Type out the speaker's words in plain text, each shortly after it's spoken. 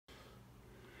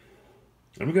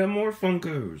And we got more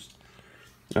Funkos.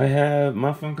 I have,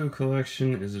 my Funko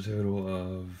collection is a total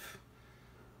of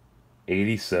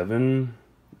 87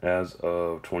 as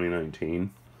of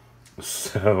 2019.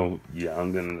 So, yeah,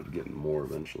 I'm going to end up getting more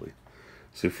eventually.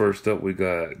 So first up, we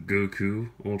got Goku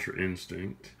Ultra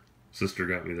Instinct. Sister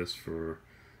got me this for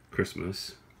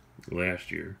Christmas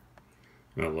last year.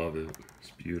 I love it. It's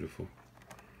beautiful.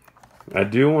 I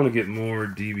do want to get more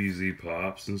DBZ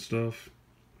Pops and stuff,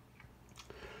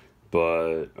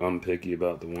 but I'm picky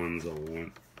about the ones I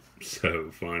want, so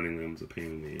finding them's a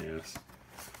pain in the ass.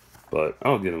 But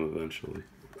I'll get them eventually.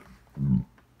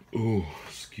 Oh,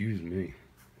 excuse me.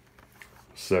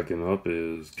 Second up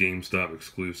is GameStop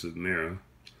exclusive Mera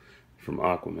from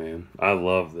Aquaman. I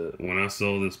love that. When I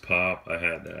saw this pop, I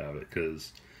had to have it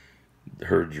because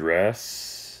her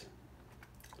dress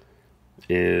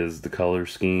is the color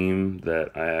scheme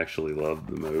that I actually love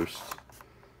the most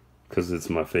because it's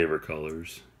my favorite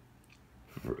colors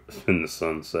in the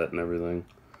sunset and everything.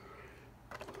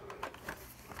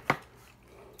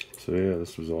 So yeah,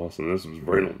 this was awesome. This was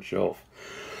right on the shelf.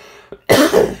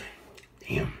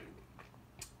 Damn.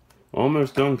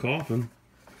 Almost done coughing.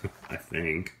 I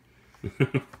think.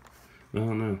 I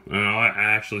don't know. I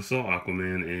actually saw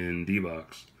Aquaman in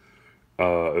D-Box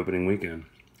opening weekend.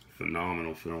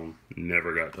 Phenomenal film.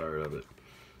 Never got tired of it.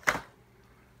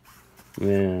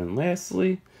 And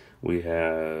lastly, we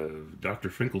have Dr.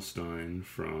 Finkelstein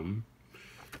from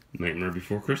Nightmare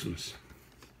Before Christmas.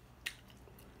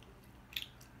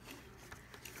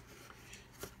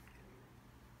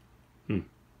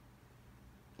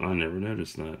 I never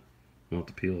noticed that. I'll have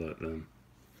to peel that then.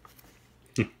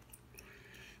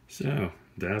 So,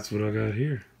 that's what I got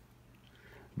here.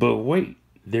 But wait,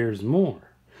 there's more.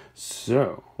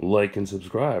 So, like and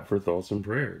subscribe for thoughts and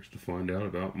prayers to find out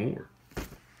about more.